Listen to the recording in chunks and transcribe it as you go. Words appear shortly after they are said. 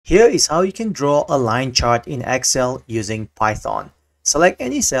Here is how you can draw a line chart in Excel using Python. Select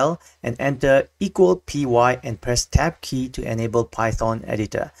any cell and enter =py and press Tab key to enable Python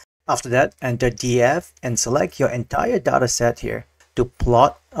editor. After that, enter df and select your entire data set here. To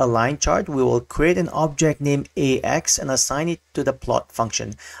plot a line chart, we will create an object named AX and assign it to the plot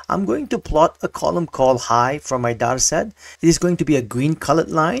function. I'm going to plot a column called High from my data set. It is going to be a green colored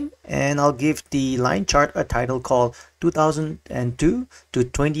line, and I'll give the line chart a title called 2002 to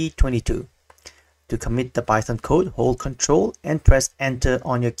 2022. To commit the Python code, hold Ctrl and press Enter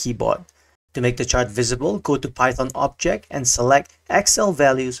on your keyboard. To make the chart visible, go to Python Object and select Excel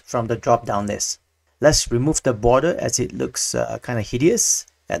values from the drop-down list. Let's remove the border as it looks kind of hideous,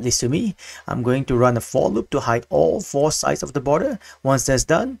 at least to me. I'm going to run a for loop to hide all 4 sides of the border. Once that's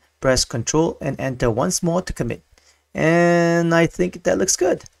done, press Ctrl and Enter once more to commit. And I think that looks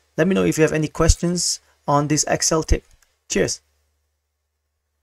good. Let me know if you have any questions on this Excel tip. Cheers!